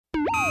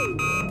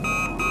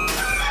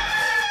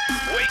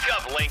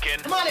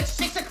Lincoln. Come on, it's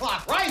 6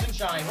 o'clock. Rise and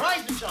shine,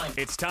 rise and shine.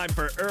 It's time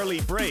for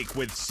Early Break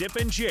with Sip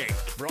and Jake,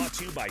 brought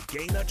to you by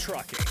Gaina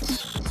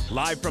Trucking.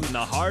 Live from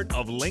the heart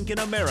of Lincoln,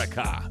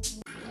 America.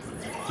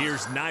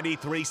 Here's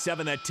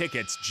 93.7 The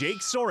Ticket's Jake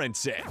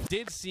Sorensen.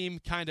 Did seem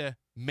kind of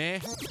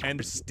meh.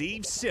 And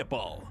Steve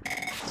Sipple.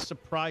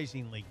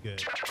 Surprisingly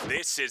good.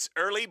 This is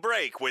Early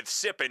Break with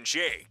Sip and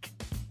Jake.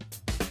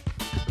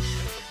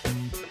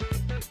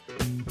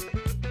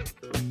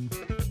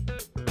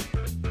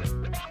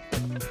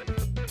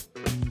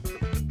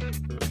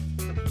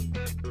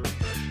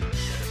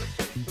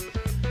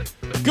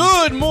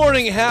 Good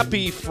morning,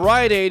 happy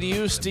Friday to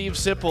you, Steve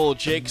Sipple,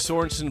 Jake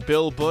Sorensen,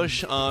 Bill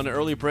Bush on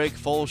Early Break.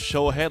 Full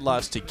show ahead,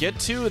 lots to get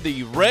to.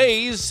 The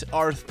Rays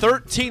are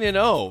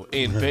 13-0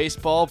 in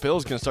baseball.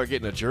 Bill's going to start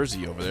getting a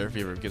jersey over there if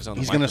he ever gets on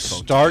the microphone. He's going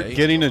to start today.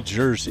 getting a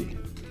jersey.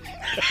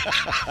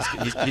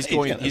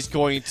 He's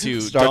going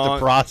to start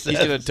the process.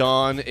 He's going to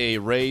don a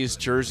Rays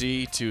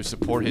jersey to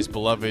support his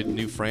beloved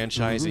new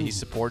franchise that he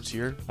supports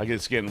here. I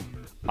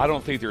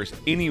don't think there's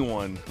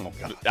anyone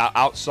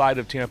outside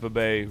of Tampa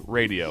Bay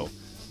radio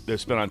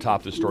that's been on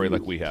top of the story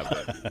like we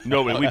have.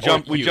 Nobody.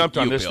 We jumped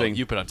on this Bill, thing.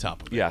 You've been on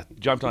top of it. Yeah,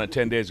 jumped on it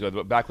 10 days ago.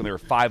 But back when they were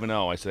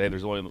 5-0, I said, hey,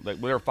 there's only when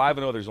they were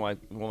 5-0, there's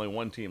only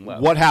one team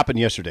left. What happened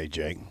yesterday,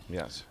 Jake?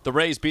 Yes. The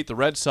Rays beat the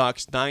Red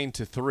Sox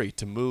 9-3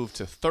 to move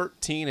to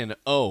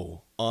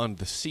 13-0 on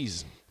the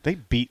season. They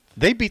beat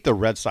the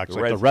Red Sox.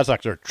 The Red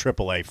Sox are a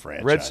AAA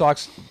franchise. Red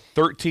Sox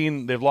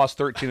 13. They've lost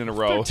 13 in a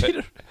row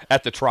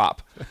at the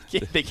Trop.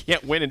 They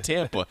can't win in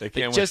Tampa. They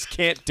can't just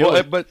can't do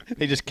it. But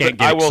they just can't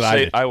get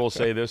excited. I will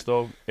say this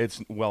though,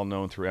 it's well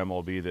known through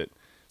MLB that,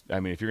 I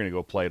mean, if you're going to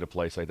go play at a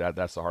place like that,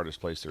 that's the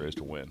hardest place there is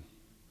to win.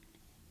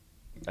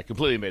 I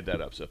completely made that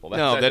up, Sipple.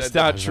 That's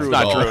not true. It's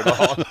not true at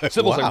all.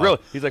 Sipple's Wow. like, really?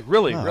 He's like,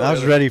 really? Wow, really? I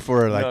was ready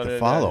for the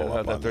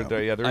follow-up.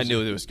 I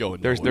knew it was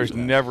going. There's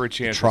never a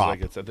chance. Trop.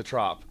 Like it's at the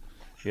Trop.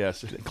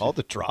 Yes. They call it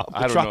the Trop.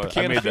 I don't know.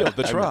 Tropicana Field,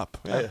 the Trop.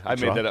 I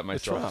made that up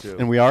myself, too.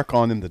 And we are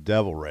calling them the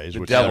Devil Rays.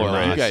 The Devil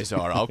Rays. You guys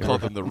are. I'll call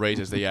them the Rays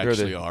as they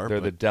actually are. They're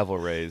the Devil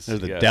Rays. They're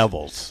the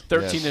Devils.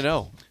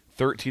 13-0.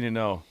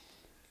 13-0.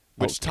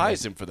 Which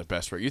ties him for the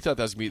best record. You thought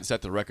that was going to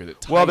set the record.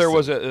 That ties well, there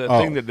was him. a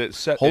thing that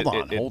set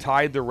it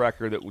tied the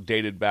record that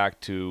dated back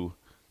to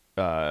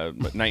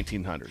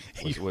 1900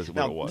 was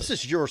what it was.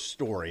 This is your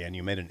story, and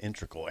you made an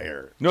integral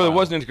error. No, there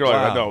wasn't an integral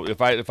error. Wow.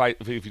 No,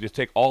 if you just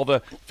take all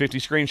the 50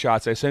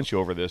 screenshots I sent you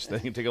over this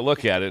thing and take a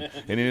look at it,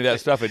 and any of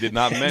that stuff I did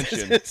not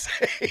mention. Ties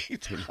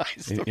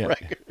the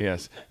record.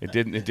 Yes, it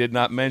didn't. It did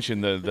not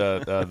mention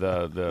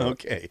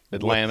the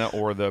Atlanta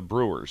or the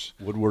Brewers.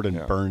 Woodward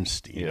and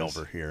Bernstein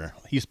over here.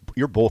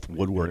 You're both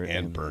Woodward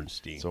and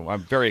Bernstein. So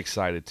I'm very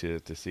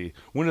excited to see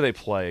when do they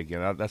play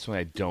again. That's when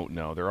I don't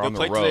know. They'll on the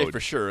play road today for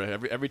sure.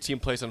 Every team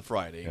plays on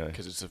Friday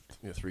because it's a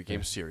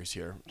 3-game series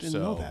here. Didn't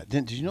know that.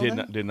 Did you know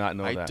that? Did not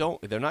know that.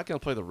 They're not going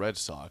to play the Red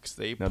Sox.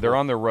 They're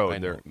on the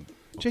road.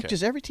 Jake,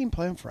 does every team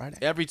play on Friday?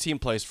 Every team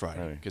plays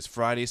Friday because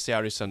Friday,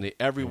 Saturday, Sunday,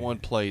 everyone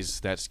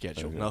plays that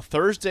schedule. Now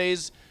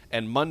Thursdays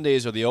and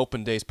Mondays are the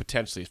open days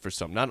potentially for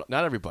some. Not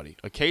everybody.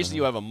 Occasionally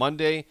you have a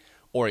Monday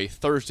or a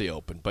Thursday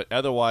open, but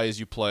otherwise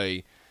you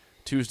play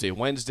Tuesday,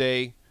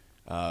 Wednesday,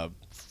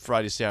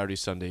 Friday, Saturday,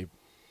 Sunday,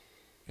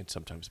 and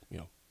sometimes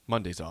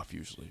Monday's off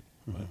usually.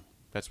 But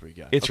that's where you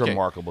got it. It's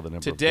remarkable the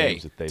number of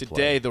games that they play.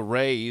 Today, the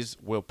Rays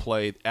will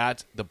play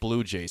at the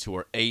Blue Jays, who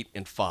are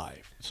 8-5.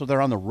 So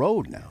they're on the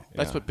road now.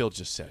 That's what Bill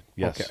just said.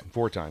 Yes, Okay.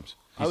 4 times.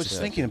 I was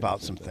thinking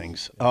about some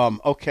things.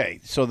 Okay,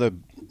 so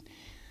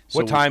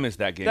what time is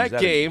that game? That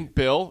game,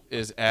 Bill,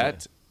 is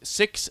at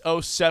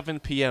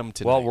 6:07 p.m.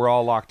 tonight. Well, we're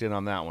all locked in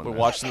on that one. We're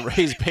watching the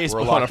Rays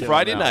baseball on a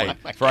Friday night.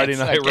 Friday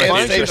night.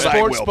 Find your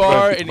sports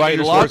bar and you can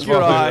lock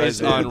your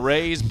eyes on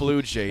Rays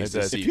Blue Jays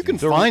this if season. you can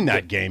find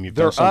that game, you've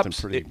done something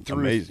pretty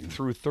amazing.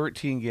 Through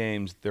 13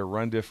 games, their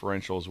run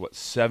differential is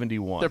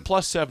 71. They're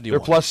plus 71.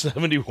 They're plus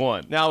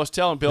 71. Now I was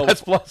telling Bill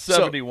that's plus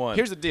 71. So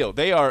here's the deal: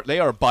 they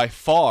are by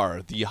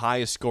far the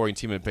highest scoring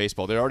team in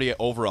baseball. They're already at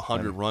over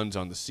 100 runs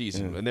on the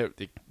season,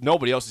 and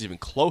nobody else is even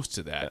close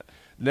to that.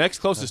 The next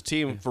closest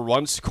team for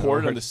runs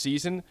scored on the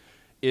season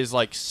is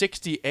like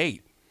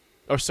 68.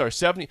 Or sorry,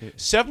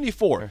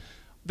 74.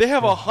 They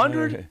have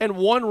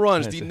 101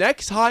 runs. The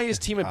next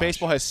highest team in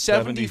baseball has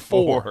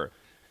 74.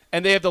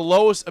 And they have the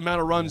lowest amount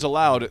of runs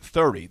allowed at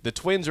 30. The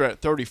Twins are at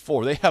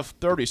 34. They have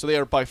 30. So they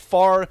are by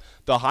far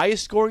the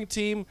highest scoring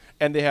team,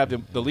 and they have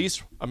the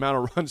least amount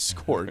of runs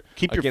scored.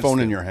 Keep your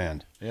phone in your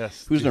hand.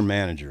 Yes. Who's their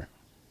manager?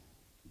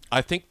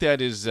 I think that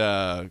is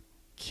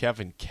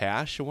Kevin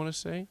Cash, I want to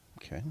say.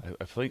 Okay.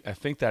 I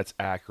think that's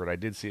accurate. I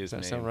did see his name.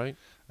 Does that sound right?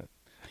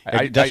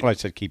 That's why I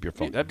said keep your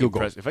phone. That'd be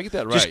Google. impressive. If I get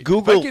that right. Just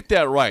Google. If I get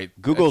that right.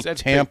 Google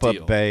that's Tampa big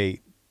deal.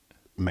 Bay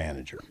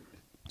manager.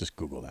 Just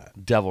Google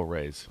that. Devil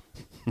Rays.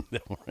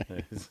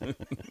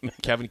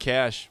 Kevin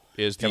Cash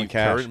is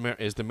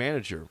the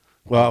manager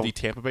of the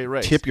Tampa Bay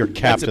Rays. Tip your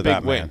cap That's to a big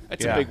that win. man.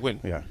 That's a big win.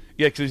 Yeah.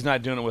 Yeah, because he's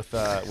not doing it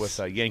with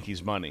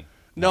Yankees money.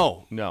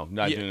 No, not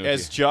Yeah, doing it.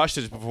 as Josh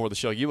said before the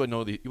show, you would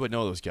know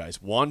those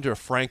guys. Wander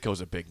Franco's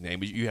a big name,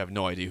 but you have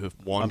no idea who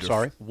Wander. I'm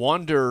sorry?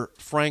 Wander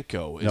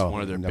Franco is No,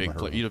 one of their never big heard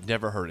players. of him. You'd have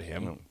never heard of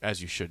him,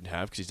 as you shouldn't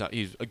have, because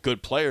he's a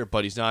good player,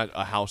 but he's not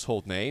a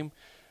household name.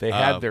 They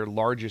had their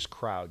largest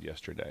crowd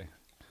yesterday.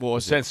 What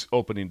was since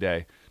opening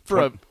day for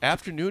an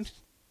afternoon?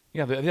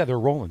 Yeah, they're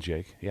rolling,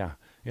 Jake. Yeah,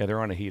 they're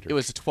on a heater. It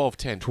was a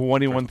 12-10.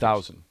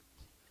 21,000.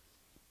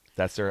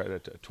 That's their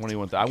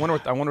 21,000. I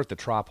wonder what the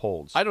Trop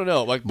holds. I don't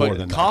know, but More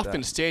than that.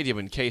 Kauffman Stadium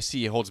in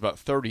KC holds about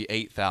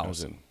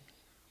 38,000.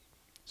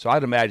 So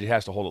I'd imagine it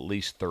has to hold at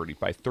least 30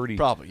 by 30.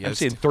 Probably, yeah. I'm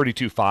saying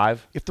 32.5.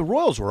 If the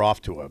Royals were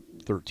off to a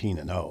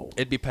 13-0,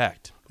 It'd be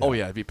packed. Oh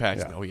yeah, it'd be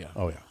packed. Yeah. Oh yeah.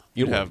 Oh, yeah.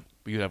 You'd It have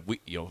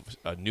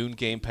a noon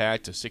game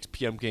packed, a 6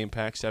 p.m. game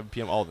packed, 7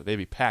 p.m. All that they'd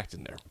be packed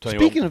in there.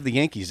 Speaking of the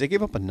Yankees, they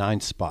gave up a 9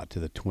 spot to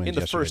the Twins In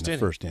the yesterday first in the inning.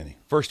 first inning.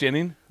 First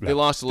inning, They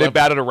lost 11. they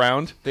batted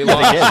around. They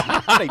lost.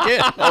 They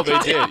did. Oh, they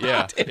did.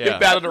 Yeah. They yeah.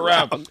 batted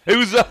around.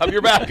 Who's up?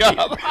 You're back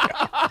up.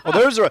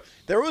 Well,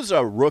 there was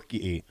a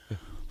rookie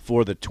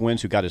for the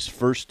Twins who got his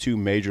first 2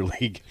 major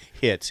league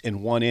hits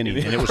in 1 inning,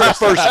 and it was the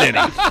first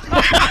inning.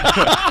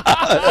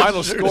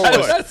 Final score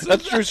was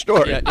That's a true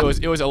story. yeah, it was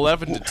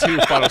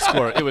 11-2 final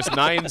score. It was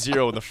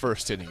 9-0 in the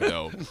first inning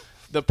though.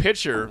 The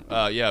pitcher,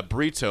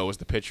 Brito was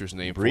the pitcher's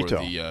name Brito.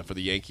 for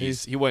the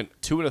Yankees. He went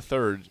 2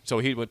 1/3, so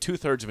he went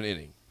 2/3 of an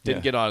inning.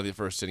 Didn't get out of the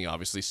first inning,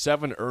 obviously.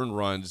 7 earned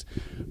runs,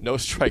 no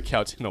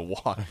strikeouts, and a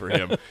walk for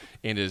him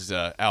in his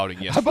outing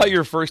yesterday. How about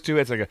your first 2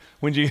 hits?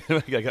 When you I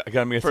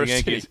got me against the First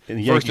Yankees in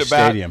the first Yankee at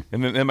bat, Stadium.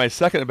 and then my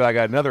second at bat I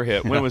got another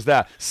hit. When was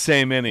that?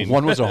 Same inning.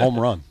 One was a home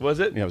run. Was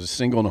it? Yeah, it was a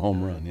single and a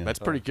home run. Yeah, That's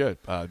pretty good.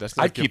 That's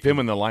not I'd keep him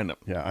in the lineup.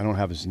 yeah. I don't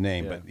have his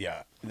name, but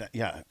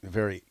a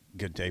very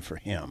good day for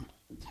him.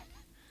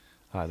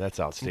 That's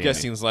I'm outstanding.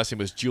 guessing his last name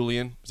was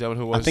Julian. Is that what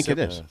it was? I think it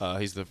is.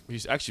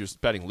 He's actually was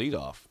batting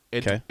leadoff.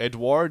 Okay.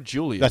 Edouard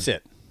Julian. That's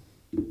it.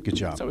 Good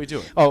job. That's how we do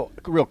it. Oh,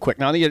 real quick.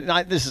 Now,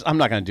 I'm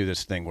not going to do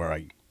this thing where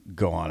I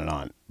go on and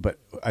on, but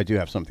I do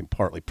have something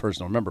partly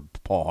personal. Remember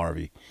Paul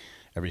Harvey?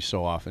 Every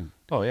so often,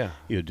 Oh yeah.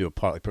 he would do a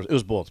partly personal. It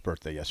was Bullett's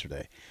birthday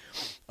yesterday.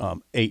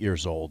 8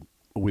 years old.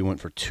 We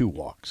went for 2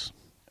 walks.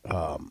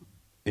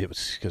 It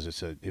was because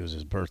it was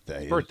his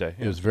birthday.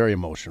 It was very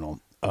emotional.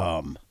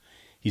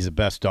 He's the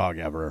best dog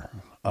ever.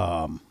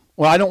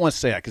 Well, I don't want to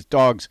say that because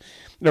dogs,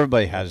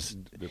 everybody has,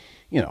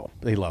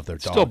 they love their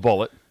dog. Still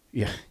Bullet.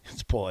 Yeah,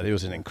 it's Bullet. It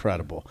was an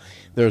incredible.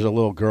 There's a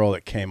little girl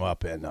that came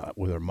up and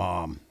with her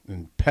mom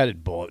and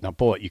petted Bullet. Now,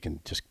 Bullet, you can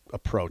just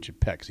approach and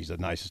pet because he's the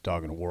nicest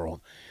dog in the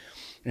world.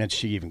 And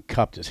she even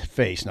cupped his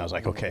face, and I was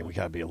like, okay, we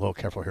got to be a little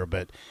careful here.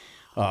 But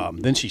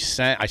then she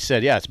sang. I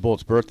said, yeah, it's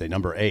Bullet's birthday,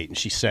 number 8, and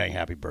she sang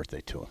happy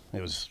birthday to him.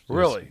 It was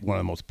Really? one of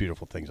the most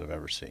beautiful things I've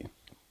ever seen.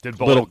 Did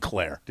Little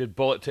Claire. Did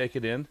Bullet take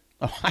it in?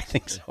 Oh, I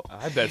think so.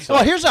 I bet so.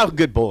 Well, here's how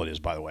good Bullet is,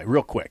 by the way,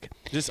 real quick.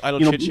 Is this idle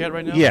You know, chit chat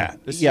right now? Yeah,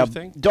 This is yeah. your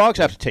thing? Dogs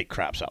have to take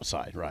craps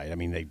outside, right? I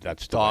mean,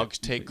 that's Dogs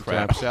take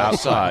craps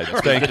outside.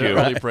 Thank you.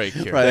 Early break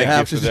here. Right, they Thank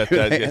have you to for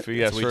that. do Yes, that.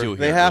 yes, we sir. do here.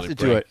 They have Early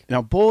to do break. it.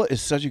 Now, Bullet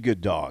is such a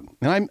good dog,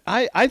 and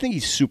I think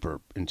he's super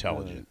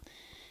intelligent.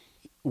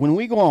 When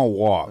we go on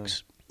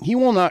walks, he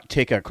will not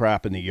take a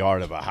crap in the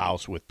yard of a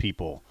house with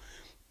people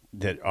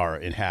that are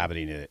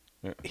inhabiting it.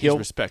 He's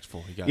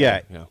respectful. You got Yeah,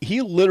 it.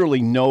 he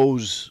literally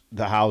knows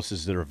the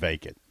houses that are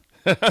vacant,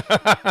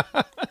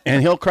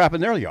 and he'll crap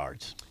in their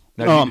yards.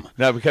 Now,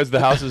 because the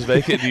house is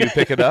vacant, do you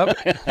pick it up?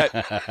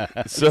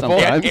 Simple.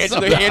 Sometimes.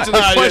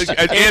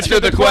 Answer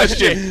the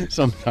question.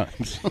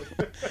 Sometimes.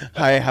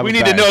 I have. We a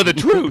need to bad- know the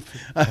truth.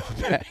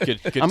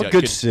 I'm a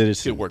good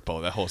citizen. Good work, Paul.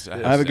 That whole.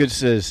 I'm a good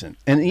citizen,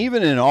 and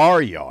even in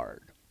our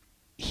yard,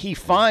 he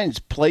finds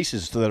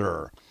places that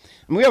are.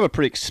 I mean, we have a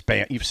pretty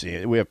You've seen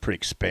it. We have a pretty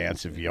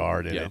expansive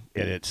yard, and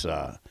it's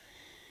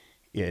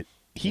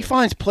He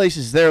finds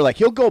places there, like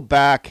he'll go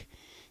back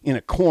in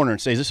a corner and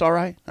say, "Is this all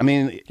right?" I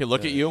mean, He'll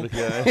look at you.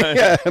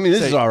 yeah. I mean,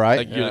 this is all right.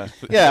 Like you're-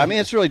 Yeah, I mean,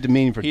 it's really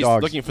demeaning for He's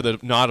dogs. looking for the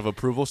nod of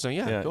approval, saying,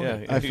 "Yeah, go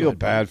ahead." I feel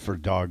bad for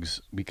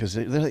dogs because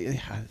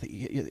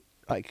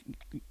like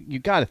you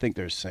got to think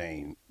they're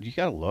saying, "You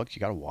got to look, you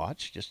got to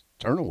watch, just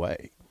turn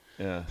away."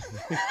 Yeah.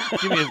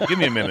 Give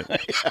me a minute.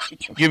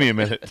 Give me a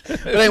minute.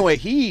 But anyway,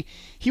 he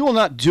will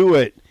not do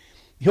it.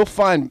 He'll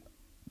find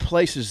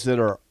places that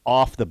are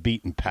off the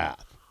beaten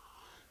path.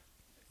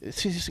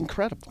 It's just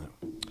incredible.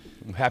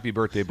 Happy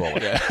birthday,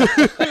 Bullet.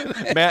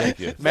 Matt,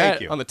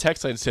 Thank you. on the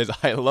text line says,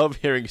 "I love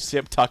hearing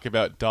Sip talk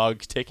about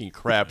dogs taking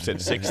craps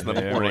at 6 in the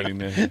morning."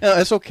 No,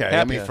 it's okay.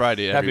 Happy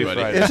Friday, Happy everybody.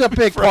 Friday. It's a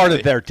big part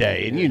of their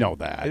day, and you know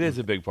that. It is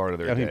a big part of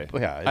their I mean, day.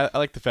 yeah. I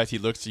like the fact he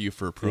looks to you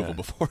for approval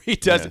before he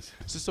does Yes.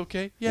 it. Is this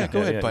okay? Yeah,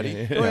 go ahead, buddy.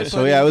 yeah. Go ahead, So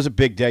buddy. yeah, it was a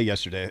big day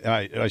yesterday.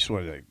 I just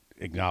wanted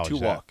to acknowledge 2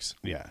 that. walks.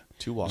 Yeah,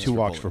 2 walks. Two for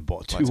walks Bullet. for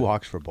Bullet. That's Two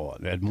walks for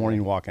Bullet. They had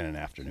morning walk and an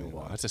afternoon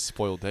walk. That's a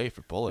spoiled day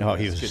for Bullet. Oh,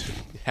 he That's was- good.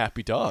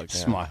 Happy dogs.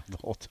 Smiled the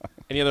whole time.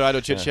 Any other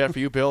idle chit chat for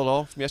you, Bill, at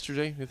all from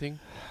yesterday? Anything?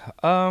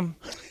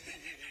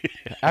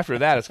 After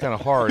that, it's kind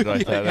of hard.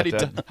 Like that.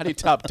 How do you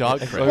top dog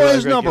crap? Well,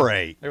 it's number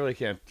 8. I really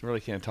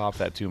can't top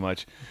that too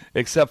much,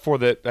 except for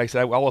that. Like I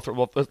said, we'll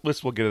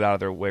get it out of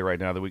their way right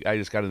now. I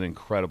just got an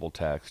incredible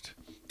text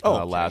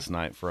last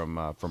night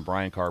from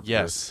Brian Carpenter.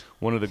 Yes.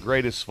 One of the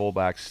greatest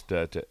fullbacks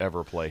to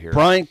ever play here.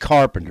 Brian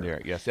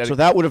Carpenter. Yeah, yes. So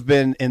that would have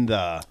been in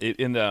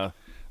the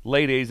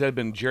late 80s, that had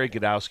been Jerry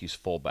Godowski's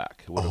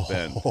fullback. It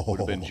would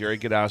have been Jerry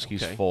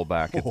Godowski's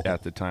fullback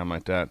at the time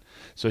like that.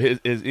 So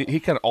he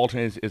kind of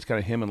alternated. It's kind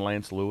of him and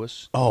Lance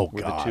Lewis. Oh, were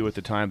God. the two at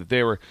the time that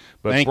they were.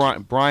 But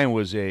Brian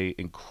was a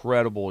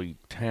incredibly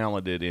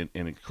talented and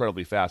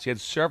incredibly fast. He had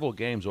several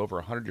games over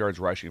 100 yards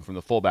rushing from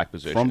the fullback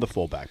position.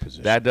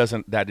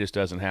 That just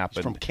doesn't happen.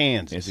 He's from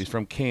Kansas. Yes, he's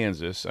from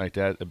Kansas, like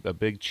that. A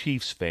big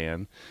Chiefs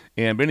fan.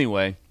 But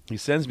anyway. He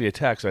sends me a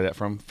text like that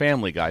from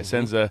Family Guy.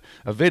 Sends a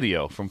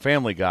video from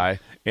Family Guy,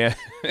 and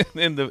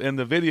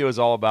the video is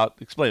all about.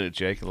 Explain it,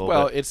 Jake. A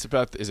little bit. It's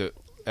about. Is it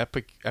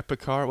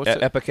Epicar? What's it?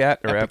 Epicat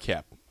or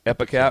Epicap.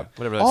 Epicap.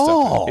 Whatever that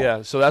stuff is.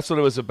 Yeah. So that's what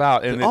it was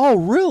about. And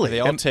really? They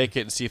all take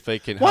it and see if they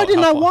can. Why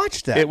didn't I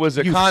watch that? It was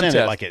a You contest.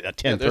 sent it like at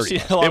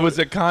 10:30. It was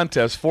a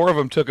contest. 4 of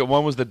them took it.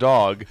 One was the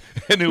dog,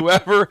 and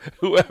whoever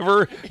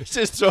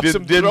just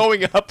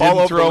throwing up all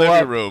over the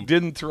living room.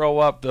 Didn't throw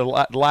up the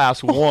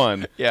last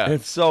one. Yeah.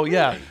 And so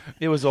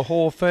it was a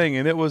whole thing,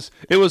 and it was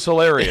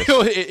hilarious.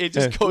 it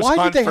just goes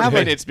on for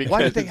minutes.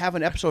 Why did they have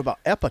an episode about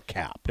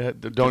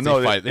Epicap? Don't know.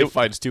 They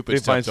find stupid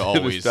stuff to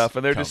always stuff,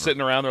 and they're cover. just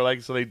sitting around. They're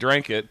like, so they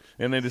drank it,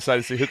 and they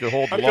decided to see who could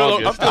hold the I'm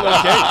longest. feeling okay.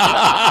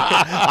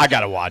 I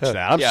gotta watch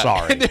that. I'm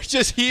sorry. And they're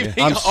just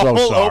heaving I'm so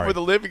all sorry. over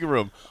the living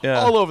room. Yeah.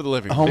 All over the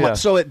living room. Yeah.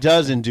 So it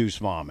does induce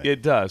vomit.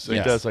 It does. It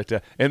Yes. does like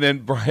that. And then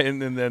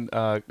Brian, and then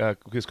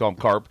just call him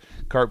Carp.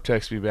 Carp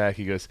texts me back.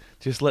 He goes,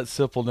 "Just let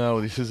Sipple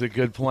know this is a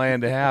good plan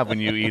to have when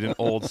you eat an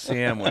old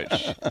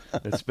sandwich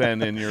that's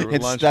been in your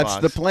lunchbox." That's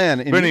the plan.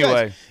 And But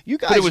anyway, you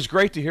guys, but it was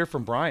great to hear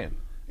from Brian.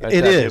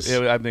 It is.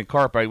 I mean,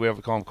 Carp. We have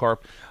to call him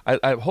Carp.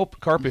 I hope,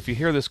 Carp, if you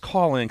hear this,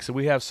 call in, so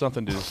we have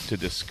something to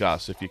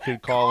discuss. If you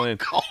could call in,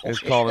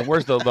 call in.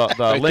 Where's the Right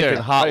Lincoln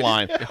there.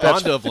 hotline? Right.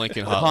 Honda of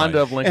Lincoln hotline.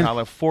 Honda of Lincoln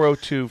hotline.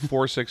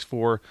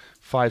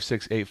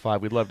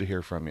 402-464-5685. We'd love to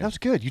hear from you. That was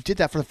good. You did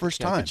that for the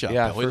first time. Good job.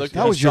 Yeah, Bill. first-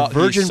 that was your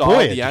virgin he saw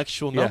voyage. the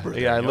actual number.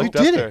 Yeah, I there. looked You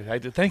up did there. it. I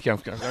did. Thank you. You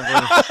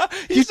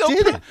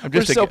did it.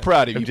 We're so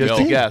proud of you, I'm just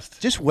Bill. a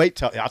guest. Just wait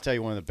till I'll tell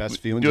you one of the best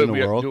feelings Do in the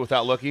world. it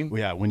without looking.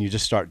 Yeah, when you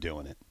just start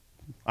doing it.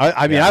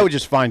 I mean, I would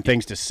just find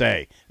things to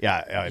say.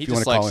 Yeah, He if you want just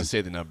to call likes in, to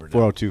say the number.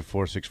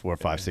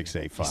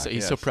 402-464-5685.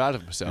 He's so proud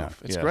of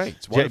himself. It's Yes. great.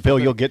 It's Bill, wonderful.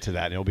 you'll get to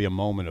that, and it'll be a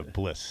moment of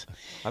bliss.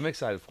 I'm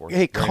excited for it.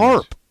 Hey, Very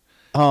Carp,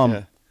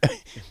 much.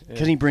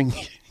 can he bring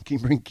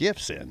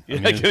gifts in?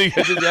 Yeah, do you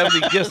have any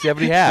gifts? Do you have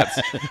any hats?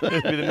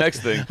 That'd be the next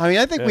thing.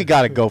 I think we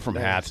got to go from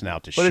hats now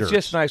to But shirts. it's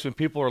just nice when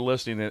people are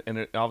listening,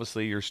 and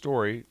obviously your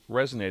story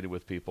resonated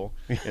with people,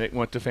 and it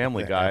went to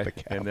Family Guy,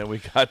 Epicap. and then we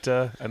got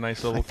a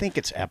nice little. I think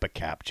it's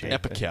Epicap, Jake.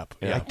 Epicap.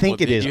 I think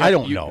it is. I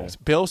don't know.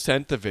 Bill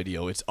sent the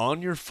video. It's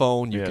on your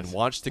phone. You Yes. can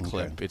watch the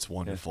clip. It's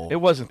wonderful.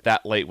 It wasn't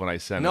that late when I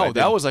sent it. No, I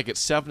that did- was like at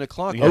 7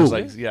 o'clock. Yeah, it was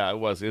wasn't it? it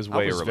was. It was I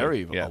way was early.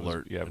 very Yeah, it was-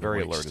 alert Yeah, and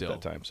very awake alert still.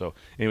 at that time. So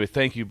anyway,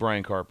 thank you,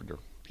 Brian Carpenter.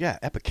 Yeah,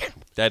 Epicap.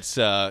 That's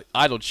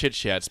Idle Chit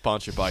Chat,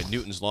 sponsored by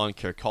Newton's Lawn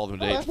Care. Call them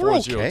today at we're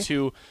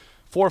okay.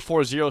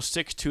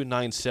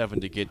 402-440-6297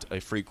 to get a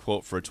free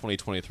quote for a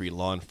 2023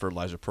 lawn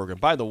fertilizer program.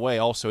 By the way,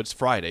 also, it's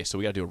Friday, so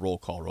we got to do a roll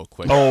call real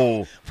quick.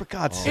 Oh, For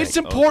God's sake. It's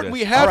important.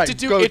 We have All right, to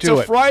do go It's to a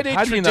it. Friday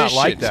how do you tradition. not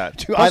like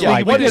that? I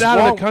like What it. is out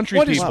of wrong- the country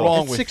what is people?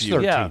 wrong It's with 6:13.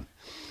 you? Yeah.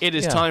 It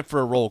is Yeah. time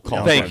for a roll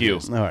call. Thank you. All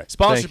right.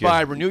 Sponsored Thank you.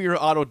 by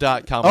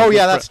RenewYourAuto.com. Oh, Our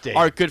yeah, good that's friend- David.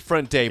 Our good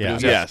friend David, Yeah,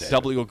 who's yes. at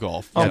Double Eagle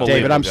Golf. Yeah, Unbelievable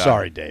David, I'm guy.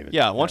 sorry, David.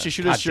 Yeah, why don't you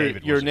shoot us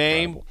David your was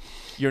name, incredible.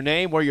 your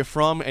name, where you're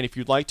from, and if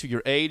you'd like to,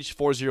 your age,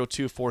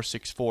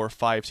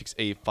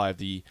 402-464-5685,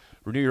 the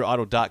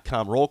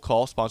RenewYourAuto.com roll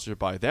call, sponsored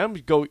by them.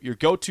 Your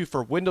go-to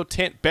for window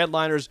tint, bed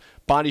liners,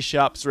 body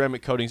shop,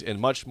 ceramic coatings, and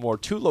much more.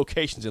 2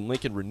 locations in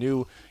Lincoln.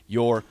 Renew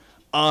Your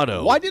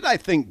Auto. Why did I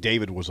think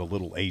David was a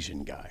little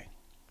Asian guy?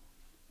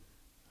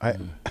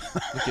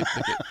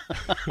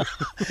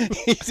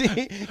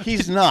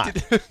 He's not.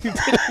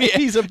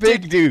 He's a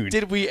big dude.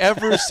 Did we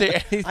ever say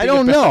anything I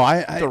don't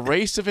about know. the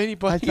race of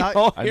anybody? I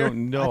thought- I here?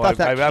 don't know. I thought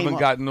that I haven't came up.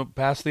 gotten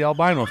past the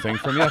albino thing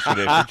from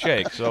yesterday for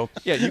Jake. So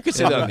Yeah, you could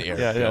say that on the air.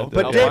 Yeah, Bill. yeah.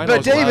 But,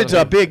 Albino's David's a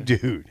allowed. big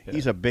dude.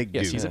 He's a big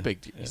dude. Yes, he's a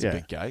big. He's a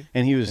big guy.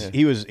 And he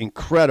was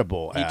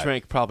incredible. He at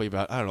drank probably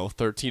about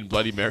 13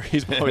 Bloody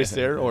Marys while he was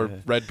there, or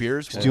red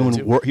beers.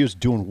 doing work. He was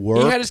doing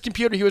work He had his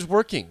computer. He was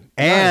working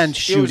and Nice.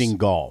 It shooting was-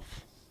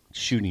 golf,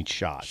 shooting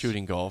shots.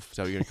 Shooting golf. Is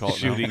that what you're gonna call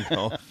it? now? shooting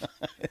golf.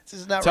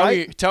 Isn't that Tell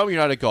right? me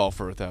you're not a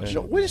golfer without No,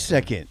 shooting. wait a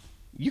second.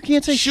 You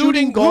can't say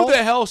Shooting golf. Who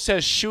the hell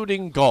says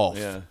shooting golf?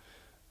 Yeah.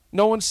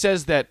 No one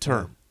says that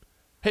term.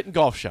 Hitting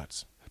golf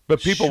shots.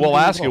 But people will Shooting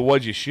ask you, golf.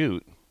 "What'd you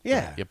shoot?"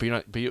 Yeah. Yeah, but you're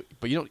not.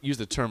 But you don't use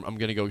the term. I'm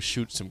gonna go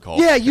shoot some golf.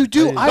 Yeah, you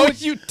do. No,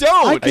 you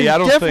don't. I can Yeah, I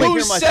don't definitely think-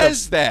 hear Who myself.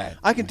 says that?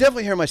 I can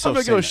definitely hear myself. I'm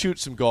gonna say go that. shoot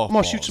some golf. I'm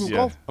gonna balls. shoot some Yeah.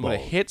 golf. I'm gonna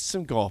balls. hit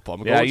some golf ball.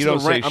 I'm Yeah, going you to don't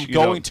the say. range. I'm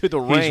going to the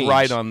range. He's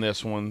right on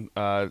this one.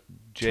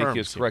 Jake Terms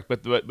is here. correct,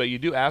 but you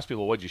do ask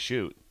people, "What'd you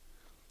shoot?"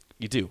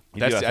 You do. You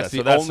That's do have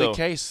the that. only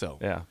case, though.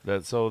 Yeah.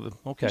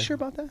 Okay. You sure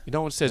about that?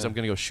 No one says I'm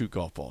going to go shoot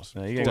golf balls.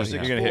 Yeah, you're going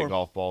to hit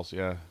golf balls.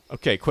 Yeah.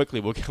 Okay, quickly,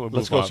 we'll move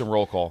Let's go on. some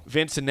roll call.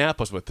 Vince in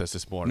Napa's with us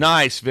this morning.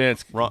 Nice,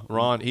 Vince.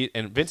 Ron,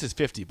 and Vince is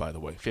 50, by the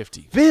way,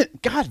 50.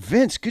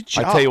 Vince, good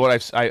job. I tell you what,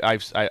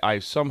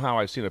 I've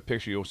seen a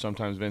picture of you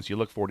sometimes, Vince. You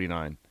look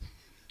 49.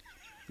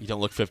 You don't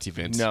look 50,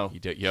 Vince. No.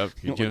 You're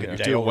Dale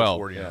doing well.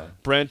 49. Yeah.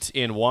 Brent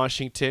in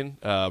Washington,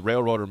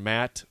 Railroader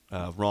Matt,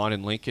 Ron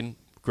in Lincoln,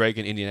 Greg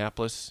in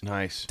Indianapolis.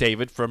 Nice.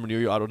 David from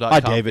RenewYourAuto.com Hi,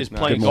 David. is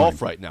playing Good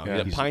golf morning. right now.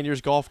 Yeah. He's at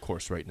Pioneers Golf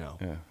Course right now.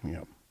 Yeah. Yeah.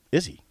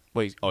 Is he?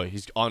 Wait,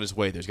 he's on his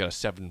way. There's got a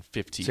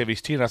 7:50. So if he's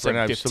teeing up right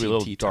now, it'd still be a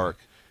little tee time. dark.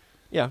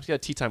 Yeah, he's got a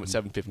tee time at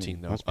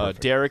 7:15 That's though.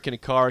 perfect. Derek in a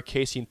car,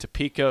 Casey in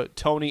Topeka,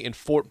 Tony in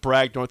Fort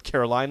Bragg, North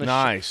Carolina.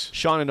 Nice.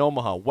 Sean in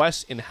Omaha,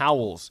 Wes in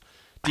Howells,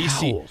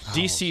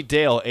 DC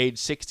Dale, age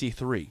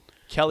 63.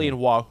 Kelly in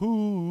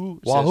Wahoo.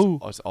 Wahoo.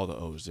 Says, all the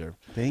O's there.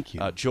 Thank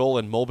you. Joel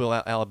in Mobile,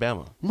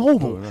 Alabama.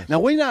 Mobile.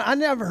 Now I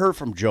never heard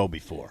from Joe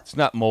before. It's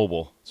not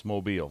mobile. It's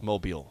mobile.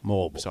 Mobile.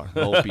 Sorry,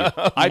 Mobile.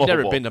 I've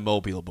never been to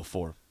Mobile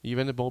before. You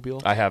been to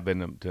Mobile? I have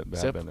been to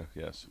Zip? been there.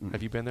 Yes.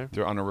 Have you been there?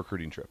 They're on a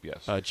recruiting trip.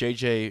 Yes.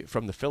 JJ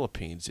from the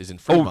Philippines is in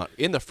Fremont.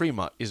 In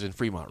Fremont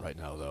right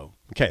now, though.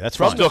 Okay, that's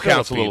From fine. Still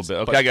counts a little Philippines, bit.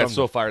 Okay, but I got from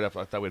so fired up.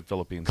 I thought we had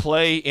Philippines.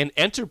 Clay in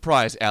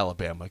Enterprise,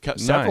 Alabama.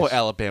 Several Nice.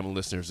 Alabama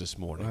listeners this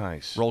morning.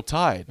 Nice. Roll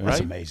Tide, right? That's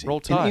amazing. Roll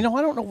And, Tide. you know,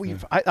 I don't know.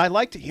 I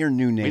like to hear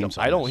new names.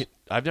 I on this.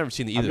 I've never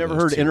seen either. I've never of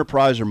those heard two.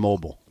 Enterprise or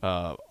Mobile.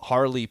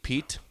 Harley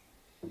Pete,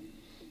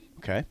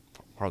 Okay.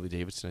 Harley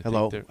Davidson. I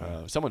Hello. think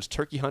someone's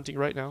turkey hunting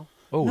right now.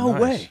 Oh, No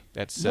nice. way.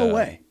 That's No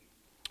way.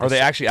 Are they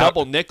actually out?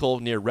 Double Nickel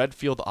near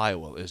Redfield,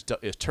 Iowa is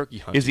turkey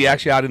hunting. Is he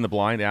actually out in the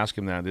blind? Ask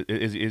him that.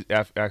 Is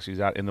actually he's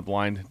out in the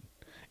blind,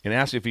 and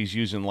ask if he's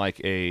using like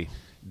a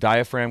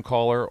diaphragm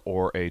collar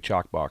or a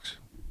chalk box.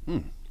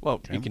 Well,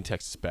 you can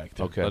text us back.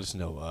 There. Okay. Let us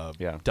know.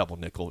 Yeah. Double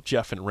Nickel,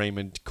 Jeff and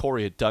Raymond,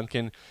 Corey at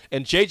Duncan,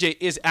 and JJ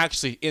is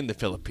actually in the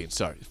Philippines.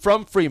 Sorry,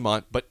 from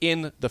Fremont, but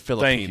in the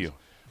Philippines. you.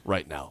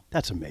 Right now.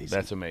 That's amazing.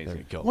 That's amazing. There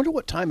you go. I wonder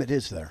what time it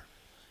is there.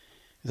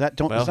 Is that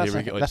don't? Well, is that here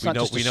we go. That's We not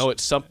know, just we know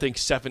it's something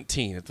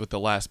 17 with the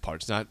last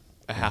part. It's not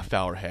a half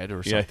hour ahead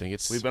or something. Yeah,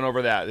 It's we've been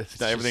over that. It's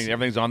not just- everything.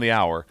 Everything's on the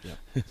hour.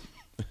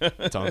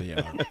 it's on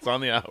the hour. It's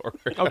on the hour.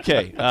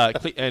 Okay,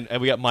 and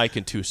we got Mike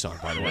in Tucson,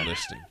 by the way,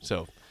 listening. So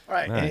All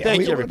right.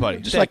 Thank you, everybody.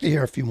 Just Thank like to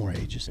hear a few more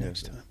ages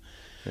next time.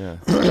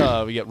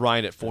 Yeah. we got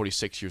Ryan at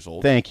 46 years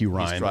old. Thank you, He's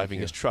Ryan. driving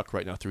his truck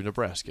right now through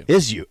Nebraska.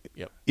 Is you?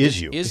 Yep. Is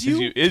you? Is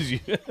you? Is you?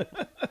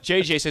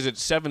 JJ says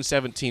it's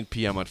 7:17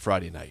 p.m. on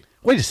Friday night.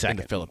 Wait a In second.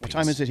 the Philippines. What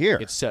time is it here?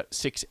 It's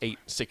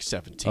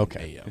 6:17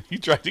 Okay. a.m. You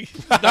tried to.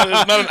 It's not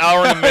an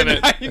hour and a minute.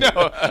 I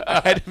know.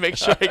 I had to make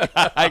sure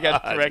I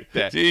got to correct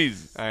that.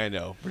 Jeez. I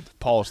know.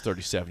 Paul's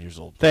 37 years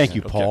old. Thank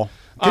you, Okay. Paul.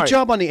 All Good right.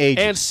 job on the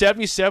ages. And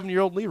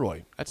 77-year-old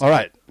Leroy. That's all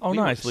right. Oh,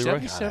 nice, Leroy.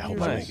 77 I hope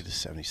years I old. make it to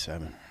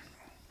 77.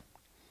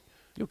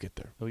 You'll get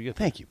there. Oh, you get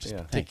Thank you.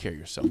 Yeah. Take care of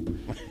yourself.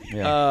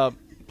 Yeah.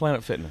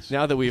 Planet Fitness.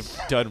 Now that we've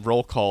done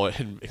roll call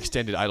and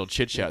extended idle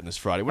chit chat on this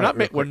Friday, we're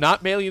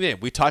not mailing it in.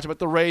 We talked about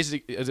the Rays.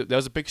 That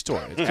was a big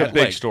story. It's a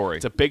big story.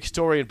 It's a big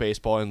story in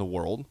baseball in the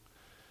world.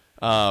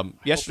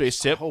 Yesterday, I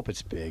Sip. hope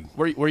it's big.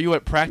 Were you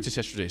at practice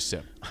yesterday,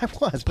 Sip? I was,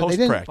 but they Post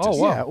didn't. practice. Oh,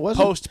 wow. Yeah, it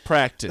wasn't. Post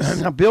practice.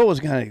 Now, Bill was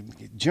going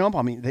to jump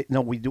on me.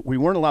 We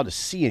weren't allowed to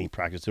see any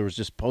practice. There was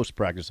just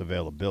post-practice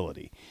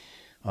availability,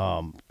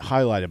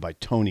 highlighted by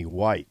Tony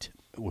White,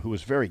 who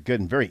was very good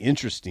and very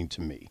interesting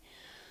to me,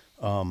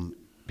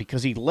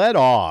 because he led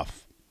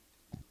off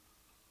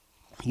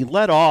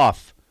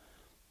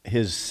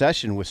his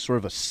session with sort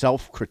of a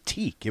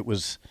self-critique. It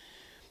was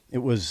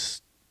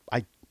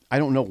I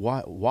don't know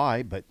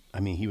why, but I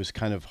mean, he was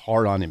kind of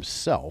hard on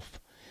himself.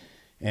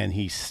 And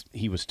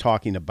he was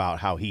talking about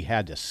how he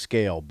had to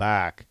scale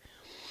back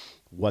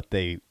what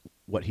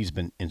he's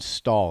been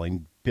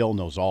installing. Bill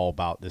knows all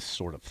about this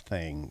sort of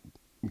thing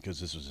because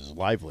this was his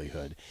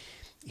livelihood.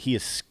 He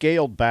has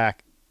scaled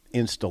back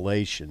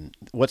installation.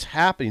 What's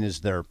happening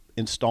is they're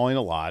installing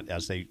a lot,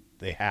 as they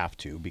have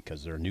to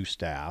because they're new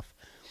staff,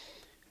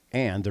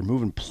 and they're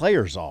moving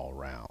players all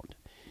around.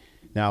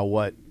 Now,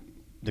 what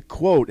the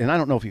quote, and I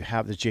don't know if you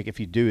have this, Jake. If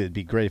you do, it'd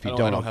be great. If you I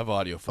don't don't have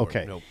audio for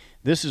okay. it. Nope.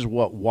 This is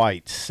what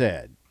White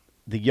said.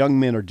 The young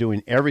men are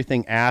doing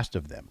everything asked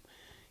of them,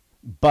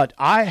 but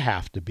I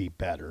have to be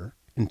better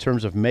in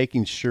terms of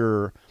making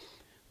sure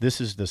this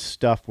is the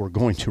stuff we're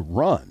going to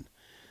run.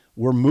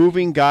 We're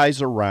moving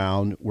guys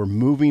around. We're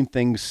moving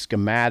things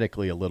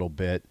schematically a little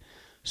bit.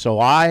 So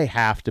I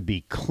have to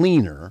be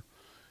cleaner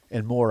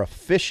and more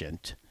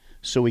efficient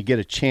so we get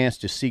a chance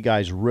to see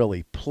guys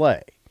really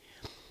play.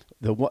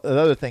 The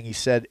other thing he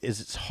said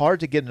is it's hard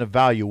to get an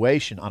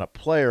evaluation on a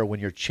player when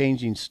you're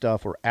changing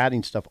stuff or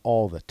adding stuff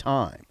all the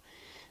time.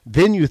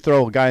 Then you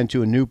throw a guy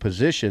into a new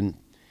position,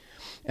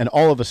 and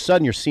all of a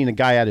sudden you're seeing a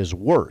guy at his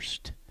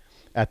worst.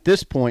 At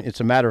this point, it's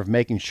a matter of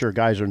making sure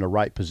guys are in the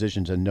right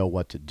positions and know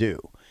what to do.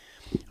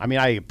 I mean,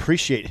 I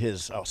appreciate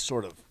his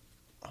sort of,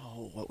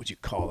 what would you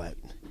call that?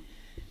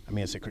 I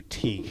mean, it's a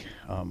critique.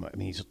 I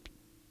mean,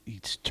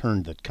 he's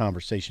turned the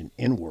conversation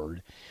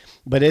inward.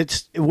 But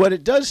it's what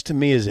it does to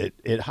me is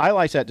it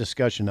highlights that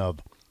discussion of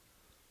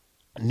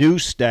new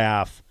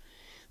staff.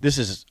 This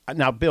is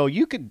now, Bill,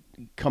 you could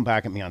come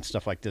back at me on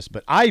stuff like this,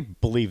 but I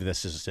believe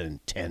this is an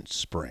intense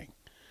spring.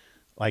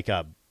 Like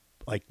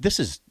this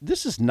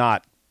is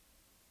not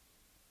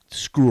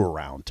screw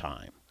around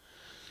time.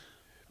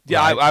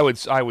 Yeah,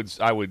 right?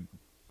 I would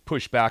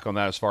push back on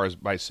that as far as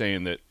by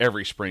saying that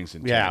every spring's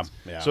intense.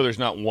 Yeah. So there's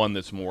not one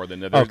that's more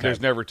than that.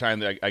 There's never time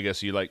that I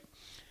guess you like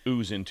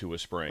ooze into a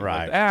spring.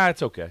 Right. Like,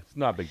 it's okay. It's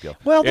not a big deal.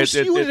 Well,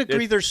 you would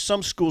agree there's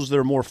some schools that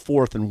are more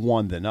 4th and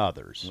 1 than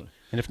others.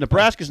 And if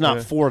Nebraska's not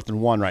 4th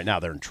and 1 right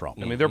now, they're in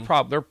trouble. I mean,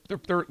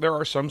 there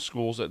are some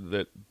schools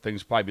that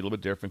things probably be a little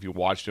bit different if you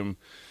watched them,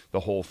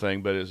 the whole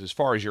thing. But as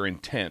far as your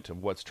intent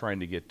of what's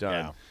trying to get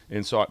done,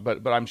 and so,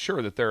 but I'm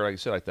sure that they're, like I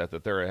said, like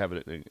that they're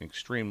having an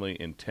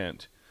extremely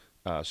intent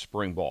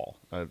spring ball.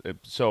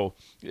 So,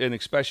 and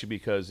especially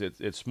because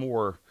it's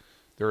more.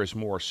 There is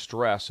more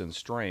stress and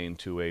strain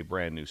to a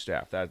brand new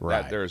staff. That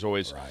there's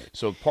always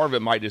so part of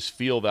it might just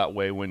feel that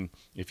way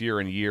if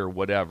you're in year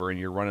whatever and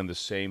you're running the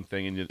same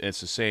thing and it's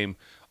the same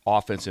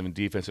offensive and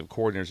defensive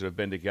coordinators that have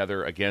been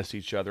together against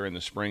each other in the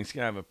spring. So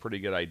you have a pretty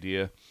good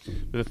idea.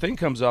 But the thing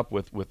comes up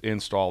with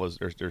install is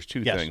there's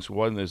two things.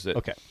 One is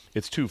that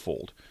it's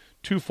twofold.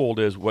 Twofold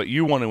is what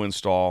you want to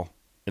install.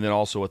 And then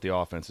also what the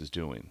offense is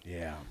doing.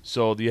 Yeah.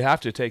 So you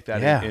have to take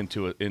that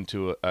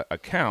into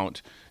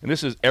account. And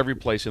this is every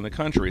place in the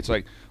country. It's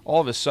like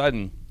all of a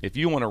sudden, if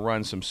you want to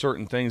run some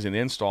certain things in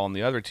install, and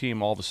the other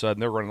team all of a sudden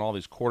they're running all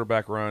these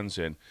quarterback runs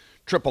and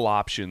triple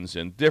options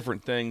and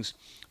different things,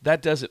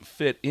 that doesn't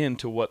fit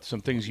into what some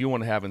things you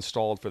want to have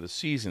installed for the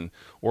season.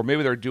 Or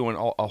maybe they're doing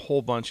a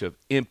whole bunch of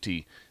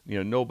empty,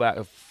 no back.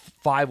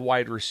 5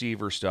 wide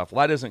receiver stuff.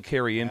 Well, that doesn't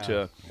carry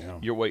into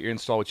what you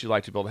install, what you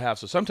like to be able to have.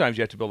 So sometimes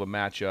you have to build a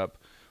matchup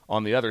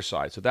on the other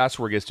side. So that's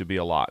where it gets to be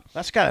a lot.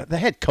 The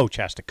head coach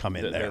has to come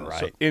in there, right?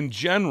 So in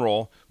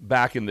general,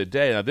 back in the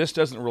day, now this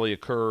doesn't really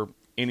occur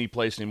any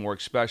place anymore,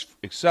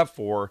 except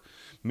for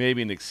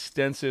maybe an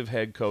extensive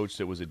head coach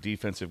that was a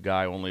defensive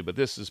guy only. But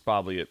this is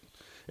probably it.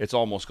 It's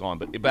almost gone.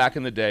 But back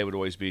in the day, it would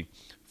always be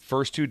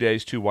first 2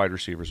 days, 2 wide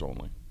receivers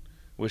only,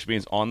 which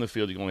means on the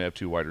field you can only have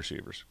 2 wide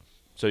receivers.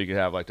 So you could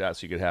have like that.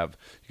 So you could have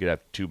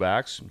 2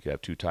 backs. You could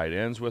have 2 tight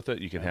ends with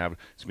it. You can have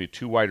it's gonna be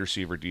 2 wide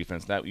receiver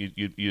defense. That you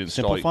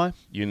install. Simplify?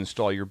 You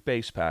install your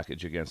base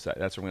package against that.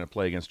 That's what we're going to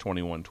play against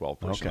 21-12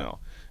 personnel.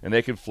 And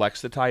they can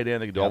flex the tight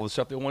end. They can do all the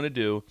stuff they want to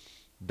do.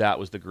 That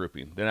was the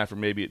grouping. Then after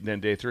then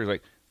day 3 is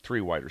like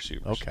 3 wide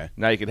receivers. Okay.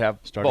 Now you could have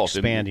start both.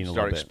 expanding a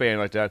little bit. Start expanding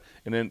like that,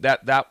 and then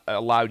that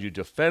allowed you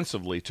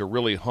defensively to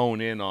really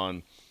hone in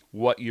on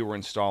what you were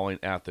installing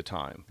at the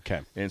time. Okay.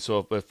 And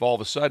so if all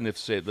of a sudden, let's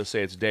say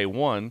it's day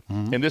 1,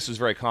 and this is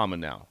very common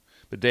now,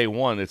 but day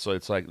 1, it's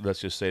like let's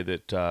just say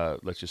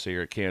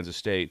you're at Kansas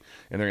State,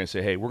 and they're going to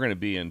say, hey, we're going to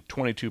be in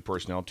 22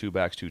 personnel, 2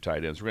 backs, 2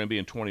 tight ends. We're going to be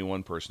in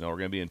 21 personnel. We're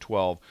going to be in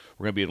 12.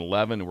 We're going to be in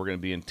 11, and we're going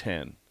to be in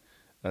 10.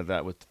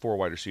 That with 4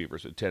 wide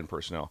receivers at 10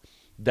 personnel.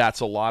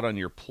 That's a lot on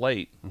your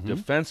plate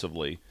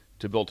defensively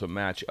to be able to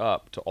match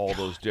up to all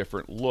those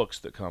different looks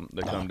that come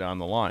down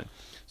the line.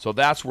 So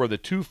that's where the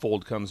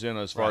twofold comes in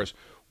as far as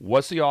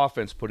what's the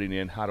offense putting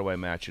in, how do I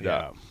match it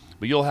up?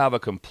 But you'll have a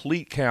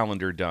complete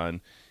calendar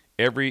done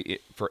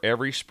for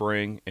every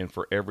spring and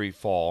for every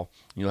fall.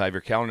 You'll have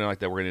your calendar like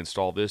that. We're going to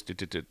install this.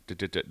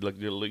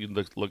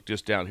 Look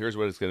just down. Here's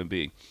what it's going to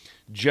be.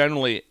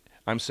 Generally,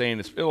 I'm saying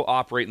it'll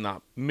operate in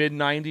the mid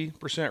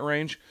 90%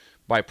 range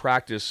by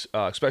practice,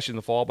 especially in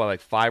the fall, by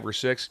like 5 or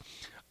 6.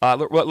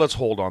 Let's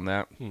hold on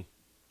that.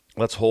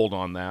 Let's hold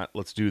on that.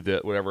 Let's do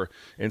that, whatever.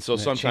 And so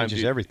sometimes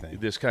changes everything.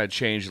 This kind of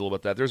changed a little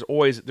bit. That there's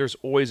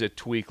always a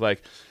tweak.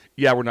 Like,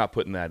 we're not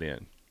putting that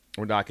in.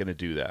 We're not going to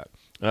do that.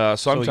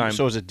 Sometimes.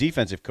 So as a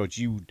defensive coach,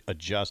 you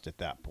adjust at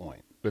that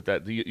point. But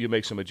that you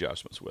make some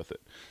adjustments with it,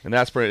 and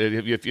that's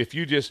pretty. If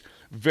you just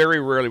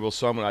very rarely will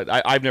someone.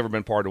 I've never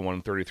been part of one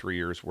in 33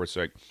 years where it's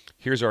like,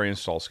 here's our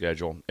install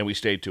schedule, and we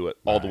stayed to it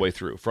all the way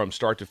through, from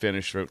start to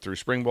finish, through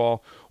spring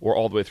ball or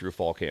all the way through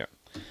fall camp.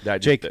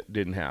 That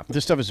didn't happen.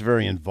 This stuff is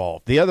very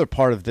involved. The other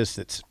part of this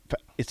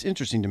it's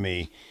interesting to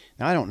me.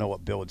 Now I don't know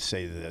what Bill would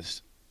say to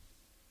this.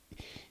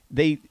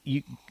 The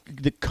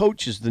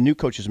new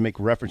coaches make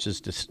references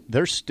to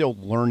they're still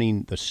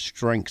learning the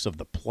strengths of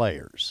the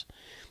players.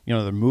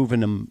 They're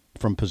moving them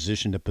from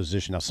position to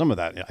position. Now, some of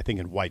that, I think,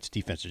 in White's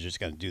defense is just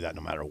going to do that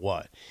no matter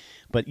what.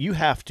 But you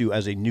have to,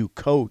 as a new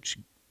coach,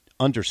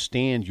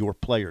 understand your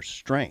players'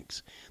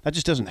 strengths. That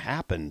just doesn't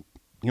happen.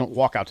 You don't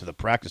walk out to the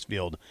practice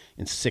field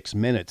in 6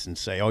 minutes and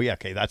say, oh, yeah,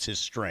 okay, that's his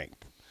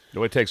strength.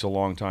 No, it takes a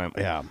long time.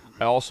 Yeah.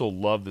 I also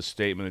love the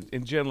statement,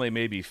 and generally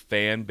maybe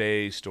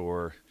fan-based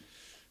or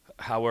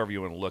however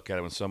you want to look at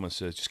it, when someone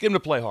says, just get him to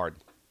play hard.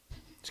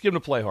 Just get him to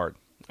play hard.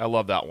 I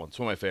love that one. It's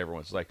one of my favorite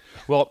ones. It's like,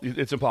 well,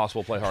 it's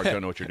impossible to play hard. You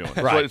don't know what you're doing.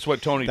 Right. It's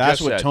what Tony That's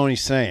just said. what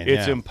Tony's saying.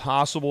 It's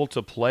impossible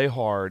to play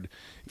hard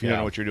if you don't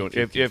know what you're doing.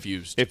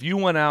 If you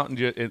went out and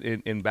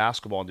in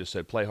basketball and just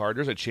said play hard,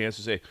 there's a chance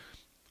to say,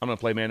 I'm going to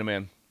play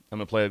man-to-man. I'm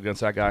going to play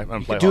against that guy. I'm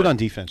going to play do hard. it on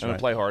defense, I'm going right?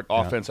 to play hard.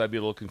 Yeah. Offense, I'd be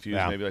a little confused,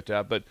 Yeah. maybe like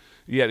that. But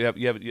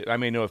I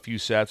may know a few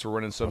sets. We're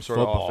running some sort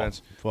football. of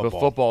offense. Football. But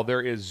football,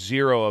 there is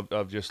zero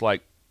of just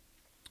like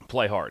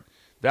play hard.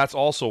 That's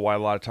also why a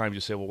lot of times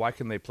you say, well, why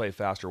can they play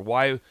faster?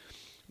 Why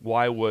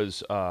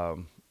was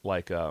Malcolm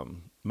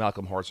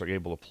Hartzog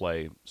able to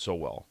play so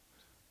well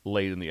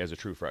late as a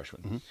true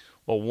freshman? Mm-hmm.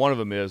 Well, one of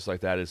them is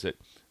that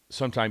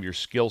sometimes your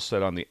skill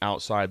set on the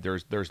outside,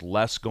 there's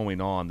less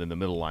going on than the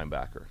middle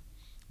linebacker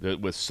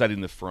with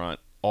setting the front,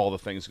 all the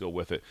things go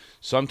with it.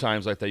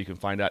 Sometimes like that you can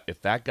find out if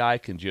that guy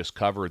can just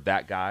cover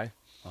that guy,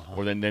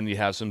 or then you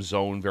have some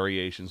zone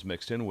variations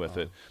mixed in with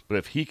it. But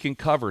if he can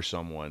cover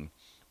someone,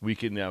 we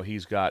can now he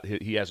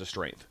has a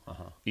strength.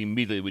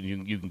 Immediately when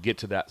you can get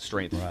to that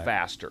strength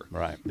faster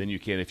than you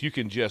can. If you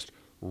can just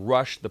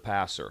rush the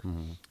passer,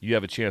 you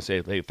have a chance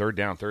to say, hey, third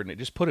down,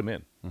 just put him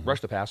in.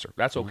 Rush the passer.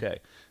 That's okay.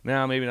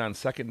 Now maybe not on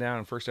second down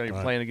and first down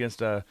you're playing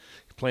against a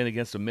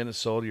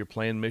Minnesota, you're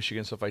playing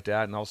Michigan, stuff like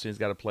that, and all of a sudden he's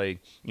got to play,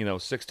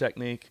 six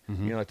technique,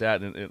 like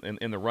that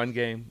in the run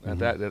game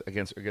that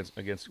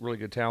against really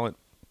good talent.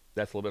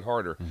 That's a little bit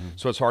harder.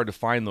 So it's hard to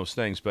find those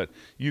things, but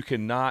you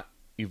cannot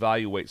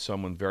evaluate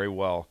someone very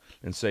well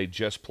and say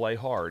just play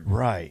hard.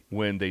 Right.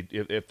 When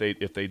if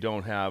they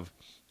don't have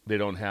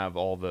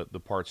all the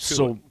parts to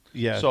So it.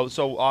 yeah.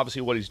 So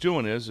obviously what he's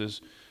doing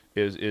is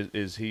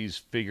he's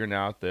figuring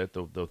out that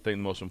the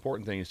most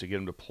important thing is to get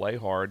them to play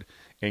hard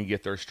and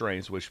get their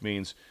strengths, which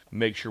means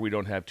make sure we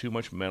don't have too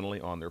much mentally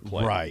on their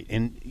play. Right.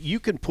 And you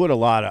can put a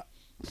lot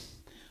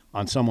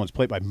on someone's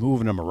plate by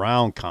moving them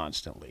around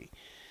constantly.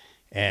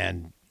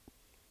 And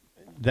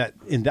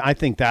I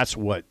think that's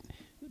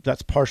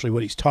partially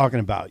what he's talking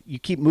about. You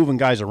keep moving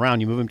guys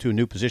around, you move him to a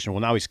new position. Well,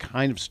 now he's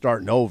kind of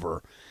starting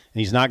over, and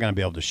he's not going to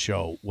be able to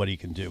show what he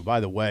can do. By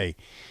the way,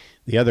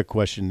 the other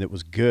question that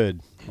was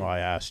good, I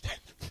asked.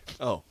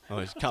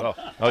 It's coming.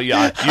 Oh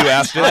yeah, you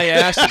asked it. I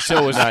asked it,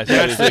 so it was nice.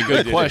 That's a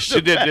good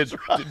question.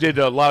 Did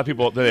a lot of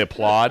people did they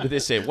applaud? They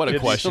say, what a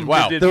Did question. some-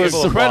 Wow. did There was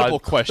people some incredible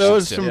applaud? questions. There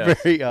was some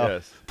Yes, very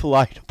yes.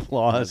 polite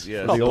applause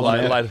Yes, for the old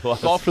man. light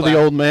applause. Golf For clap. the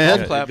old man.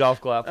 Golf clap.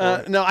 Golf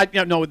clap.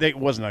 No, it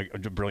wasn't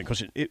a brilliant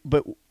question.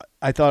 But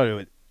I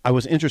thought I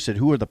was interested.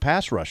 Who are the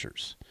pass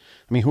rushers?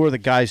 I mean, who are the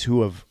guys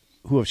who have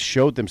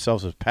showed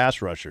themselves as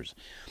pass rushers?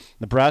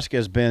 Nebraska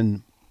has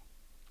been,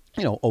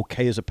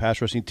 okay as a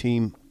pass rushing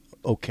team,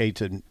 okay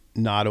to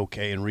not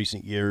okay in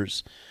recent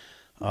years.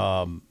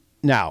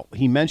 Now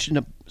he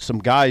mentioned some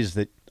guys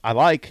that I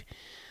like,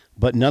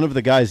 but none of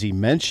the guys he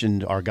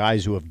mentioned are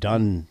guys who have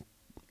done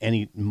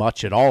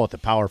much at all at the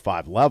Power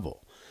 5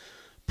 level.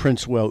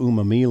 Princewell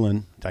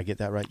Umamilan, did I get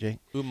that right, Jake?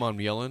 Uman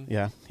Yellen.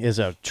 Yeah, is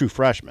a true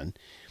freshman.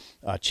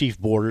 Chief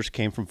Borders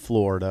came from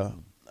Florida.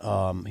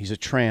 He's a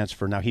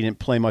transfer. Now, he didn't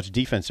play much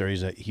defense there.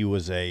 He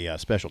was a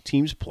special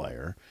teams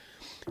player.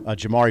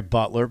 Jamari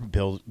Butler,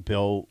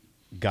 Bill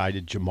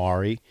guided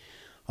Jamari.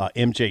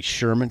 MJ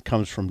Sherman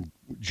comes from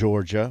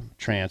Georgia,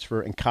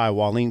 transfer. And Kai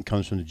Wallin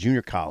comes from the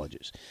junior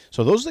colleges.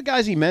 So those are the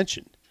guys he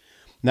mentioned.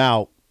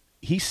 Now,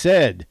 he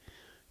said,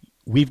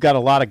 we've got a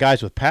lot of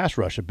guys with pass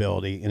rush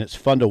ability, and it's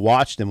fun to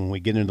watch them when we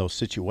get into those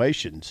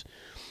situations.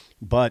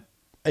 But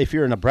if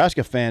you're a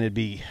Nebraska fan, it'd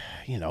be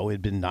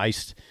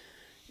nice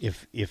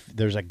if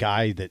there's a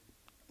guy that,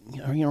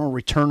 a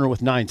returner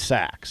with 9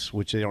 sacks,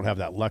 which they don't have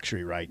that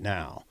luxury right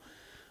now.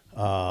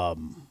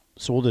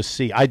 So we'll just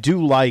see. I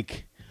do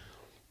like.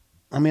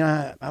 I mean,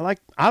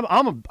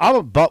 I'm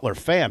a Butler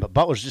fan, but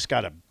Butler's just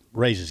got to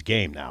raise his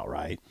game now,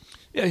 right?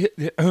 Yeah,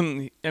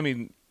 I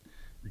mean,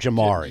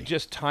 Jamari.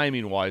 Just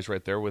timing wise,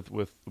 right there with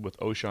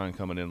O'Shawn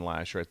coming in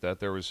last, right?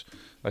 That there was,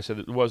 I said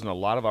there wasn't a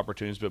lot of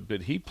opportunities,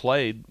 but he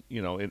played,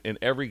 in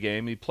every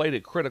game. He played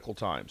at critical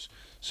times,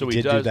 so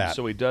he does.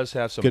 So he does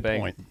have some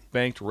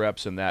banked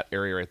reps in that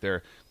area right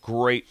there.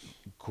 Great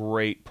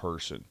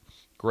person.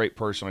 Great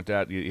person like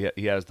that.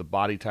 He has the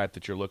body type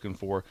that you're looking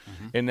for,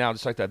 and now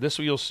just like that, this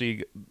you'll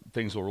see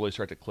things will really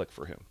start to click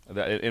for him.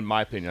 In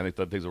my opinion, I think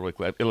that things will really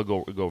click. It'll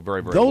go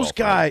very very. Those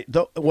guys,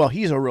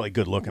 he's a really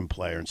good looking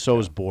player, and so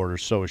is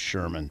Borders, so is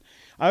Sherman.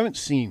 I haven't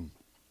seen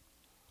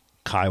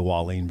Kai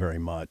Wallin very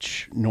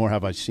much, nor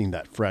have I seen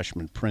that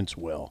freshman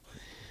Princewell.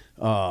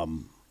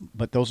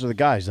 But those are the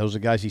guys. Those are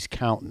the guys he's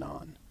counting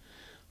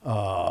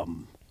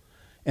on.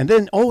 And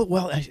then,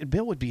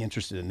 Bill would be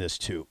interested in this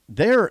too.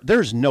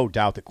 There's no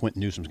doubt that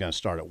Quentin Newsom's going to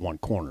start at one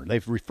corner.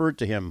 They've referred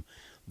to him,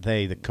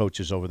 the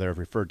coaches over there have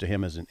referred to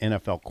him as an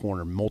NFL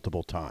corner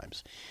multiple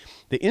times.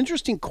 The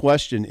interesting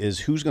question is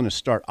who's going to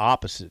start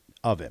opposite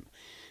of him,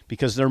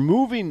 because they're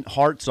moving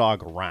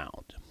Hartzog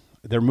around.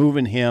 They're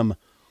moving him.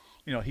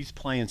 He's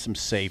playing some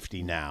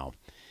safety now.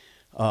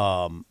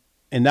 And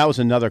that was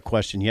another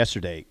question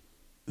yesterday.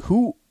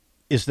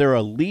 Is there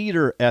a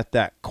leader at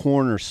that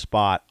corner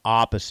spot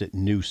opposite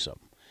Newsom?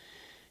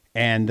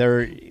 And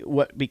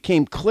what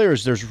became clear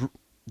is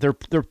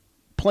they're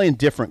playing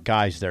different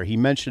guys there. He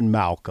mentioned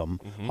Malcolm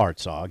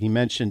Hartzog. He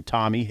mentioned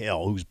Tommy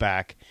Hill, who's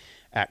back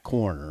at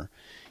corner.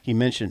 He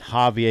mentioned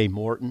Javier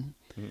Morton.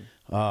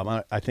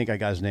 I think I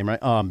got his name right.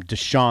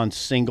 Deshaun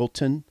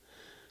Singleton.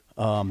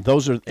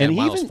 Those are And and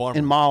Miles even Farmer.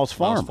 in Miles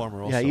Miles Farmer.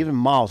 Farmer Yeah, also. even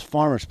Miles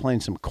Farmer's playing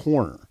some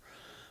corner.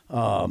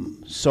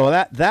 So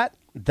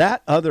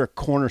that other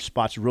corner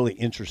spot's really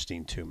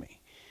interesting to me.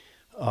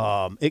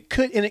 It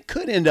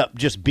could end up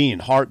just being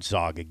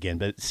Hartzog again,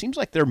 but it seems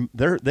like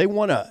they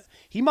want to.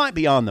 He might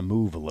be on the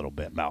move a little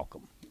bit,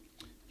 Malcolm.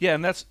 Yeah,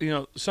 and that's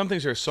some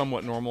things are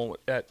somewhat normal.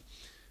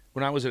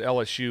 When I was at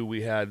LSU,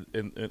 we had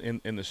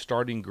in the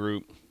starting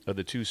group of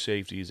the two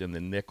safeties and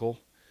the nickel,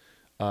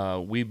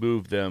 we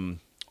moved them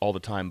all the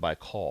time by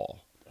call.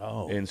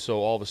 Oh. And so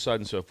all of a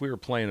sudden, if we were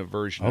playing a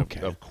version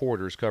Okay. of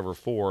quarters, cover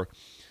 4,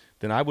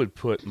 then I would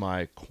put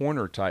my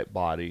corner type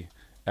body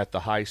at the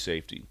high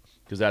safety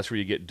because that's where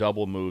you get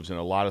double moves and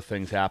a lot of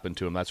things happen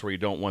to him. That's where you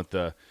don't want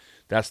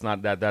that's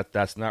not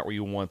where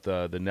you want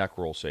the neck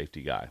roll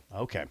safety guy.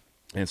 Okay.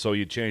 And so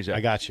you'd change that. I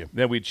got you.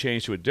 Then we'd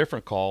change to a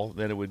different call.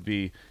 Then it would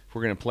be if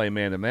we're going to play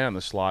man-to-man in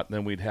the slot,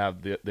 then we'd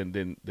have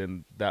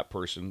then that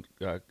person,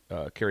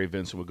 Kerry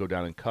Vincent, would go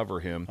down and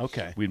cover him.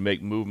 Okay. We'd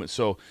make movements.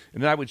 So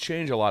and then I would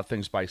change a lot of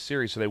things by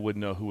series so they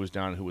wouldn't know who was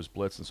down and who was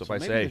blitzing. So if I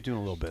maybe say, they're doing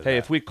a little bit of hey, that.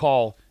 if we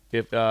call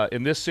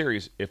in this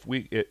series, if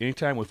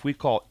we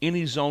call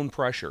any zone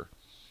pressure,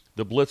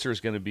 the blitzer is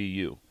going to be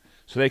you.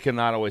 So they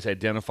cannot always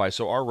identify.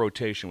 So our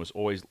rotation was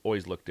always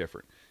looked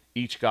different.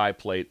 Each guy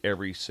played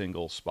every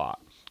single spot.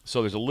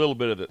 So there's a little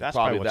bit of the That's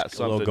probably what's that's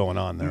a little something going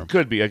on there.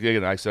 Could be.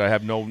 Again, I said I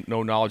have no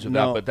knowledge of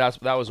No. that, but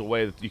that was a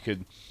way that you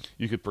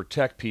could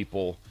protect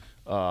people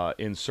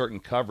in certain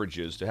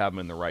coverages to have them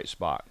in the right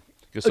spot.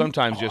 Because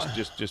sometimes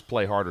just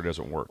play harder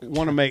doesn't work.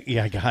 Want to make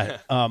I got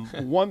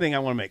it. One thing I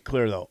want to make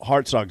clear though,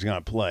 Hartzog's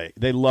going to play.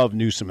 They love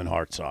Newsome and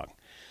Hartzog.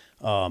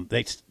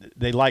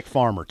 They like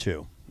Farmer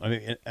too. I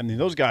mean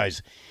those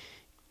guys.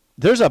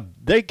 They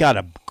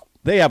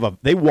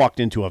walked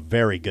into a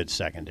very good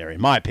secondary.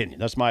 In my opinion,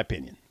 that's my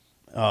opinion.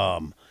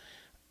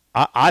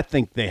 I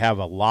think they have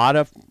a lot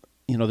of,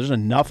 there's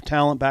enough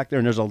talent back there,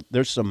 and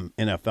there's some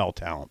NFL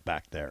talent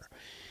back there,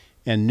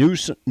 and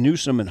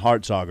Newsome and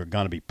Hartzog are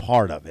going to be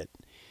part of it.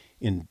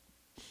 In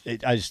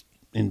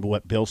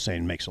what Bill's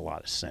saying makes a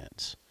lot of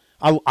sense.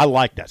 I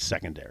like that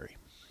secondary.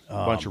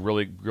 A bunch of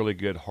really, really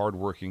good,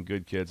 hardworking,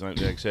 good kids.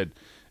 Like I said,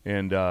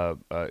 and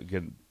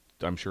again,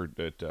 I'm sure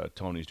that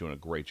Tony's doing a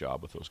great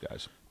job with those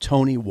guys.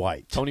 Tony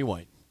White. Tony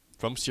White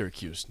from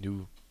Syracuse,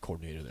 new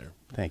coordinator there.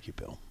 Thank you,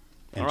 Bill.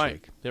 And All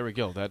right, Jake. there we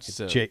go. That's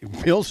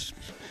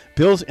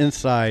Bill's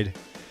inside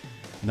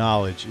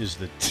knowledge is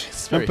the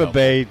very Tampa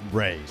Bay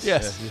Rays.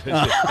 yes.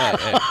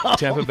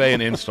 Tampa Bay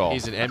and install.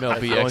 He's an MLB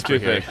Only expert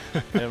two here.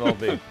 things.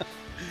 MLB.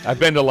 I've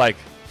been to like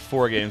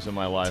 4 games in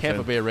my life. Tampa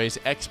and- Bay Rays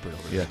expert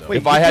over there. Yeah. though.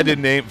 If I had to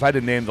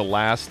name the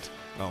last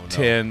Oh, no.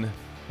 10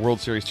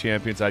 World Series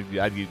champions, I'd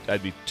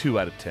be 2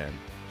 out of 10.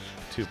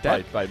 Two.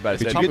 That- by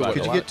Could the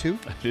you get two?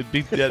 It'd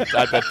be.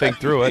 I'd think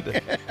through it.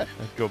 I'd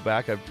go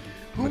back.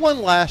 Who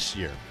won last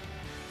year?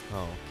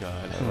 Oh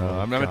God.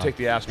 I'm going to take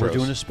the Astros. We're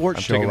doing a sports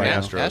I'm show taking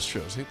right the now.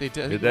 Astros. Astros. I think they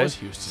did. I think Did it they? was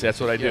Houston. See,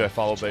 that's what I do. Yeah. I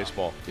follow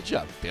baseball. Good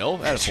job, Bill.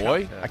 That a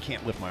boy. I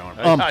can't lift my arm.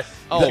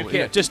 Oh, You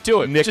can't. just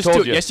do it. Nick just told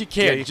do it. you. Yes, you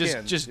can. Yeah, you just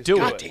can. just Just do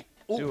do it. it.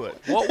 Do it.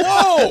 Whoa!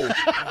 Whoa.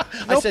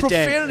 No said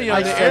dang. profanity on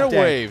I the said dang.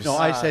 airwaves. No,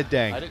 I said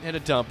dang. I didn't hit a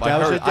dump. That I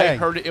was heard, a dang. I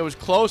heard it. It was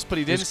close, but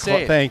he didn't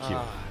say it. Thank you.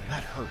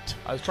 That hurt.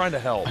 I was trying to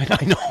help.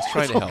 I know.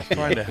 Trying to help.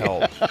 Trying to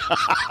help.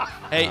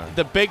 Hey,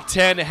 the Big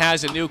Ten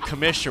has a new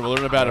commissioner. We'll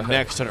learn about him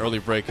next on Early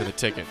Break of the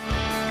Ticket.